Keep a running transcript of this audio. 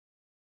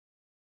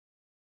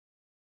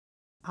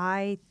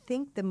I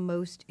think the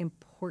most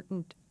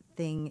important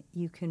thing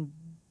you can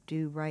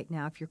do right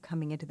now if you're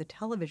coming into the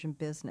television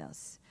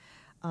business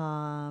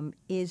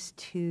is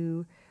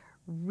to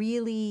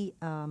really,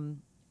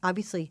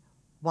 obviously,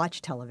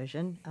 watch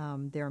television.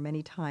 There are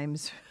many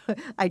times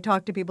I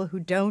talk to people who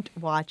don't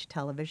watch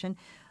television.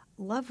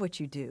 Love what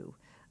you do.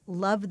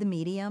 Love the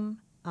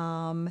medium.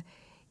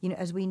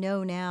 As we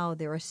know now,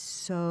 there's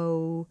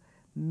so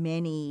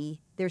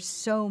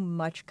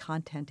much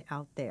content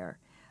out there.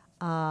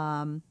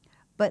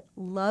 But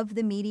love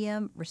the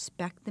medium,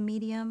 respect the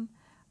medium,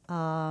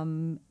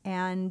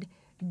 and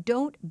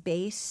don't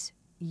base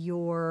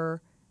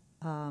your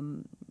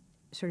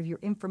sort of your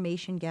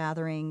information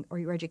gathering or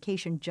your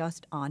education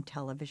just on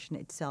television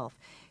itself.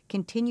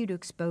 Continue to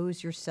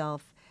expose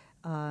yourself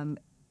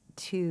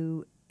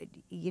to,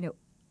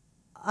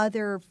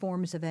 other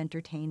forms of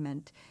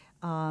entertainment,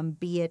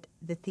 be it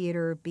the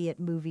theater, be it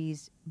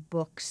movies,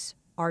 books,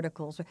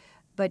 articles,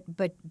 but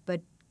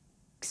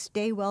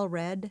stay well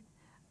read.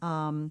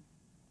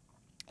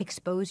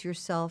 Expose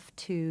yourself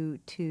to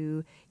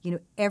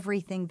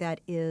everything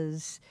that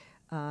is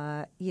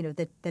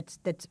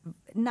that's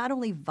not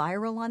only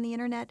viral on the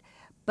internet,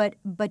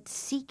 but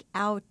seek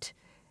out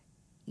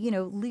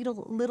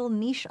little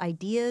niche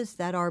ideas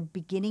that are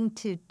beginning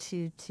to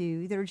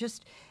that are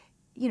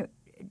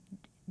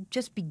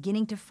just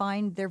beginning to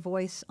find their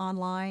voice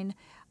online.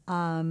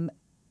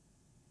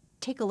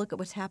 Take a look at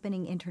what's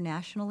happening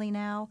internationally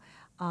now.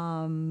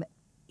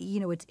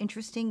 What's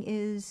interesting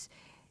is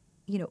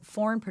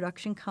foreign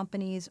production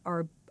companies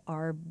are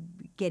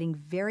getting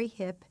very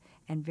hip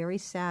and very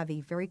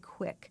savvy very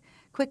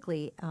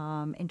quickly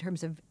in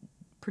terms of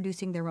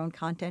producing their own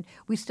content.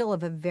 We still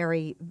have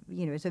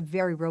it's a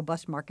very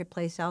robust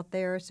marketplace out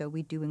there, so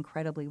we do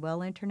incredibly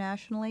well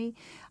internationally.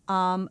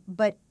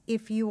 But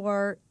if you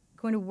are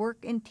going to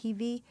work in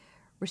TV,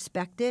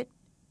 respect it,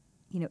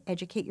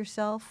 educate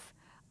yourself,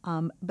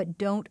 but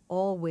don't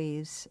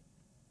always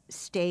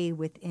stay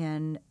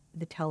within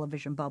the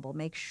television bubble.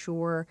 Make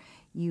sure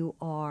you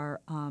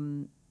are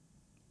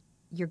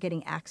you're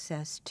getting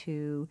access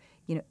to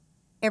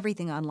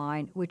everything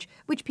online, which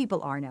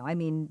people are now. I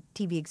mean,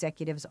 TV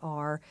executives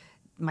are.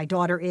 My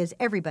daughter is.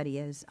 Everybody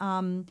is.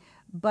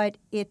 But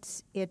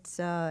it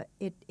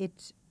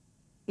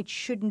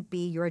shouldn't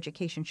be. Your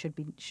education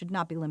should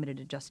not be limited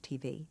to just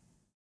TV.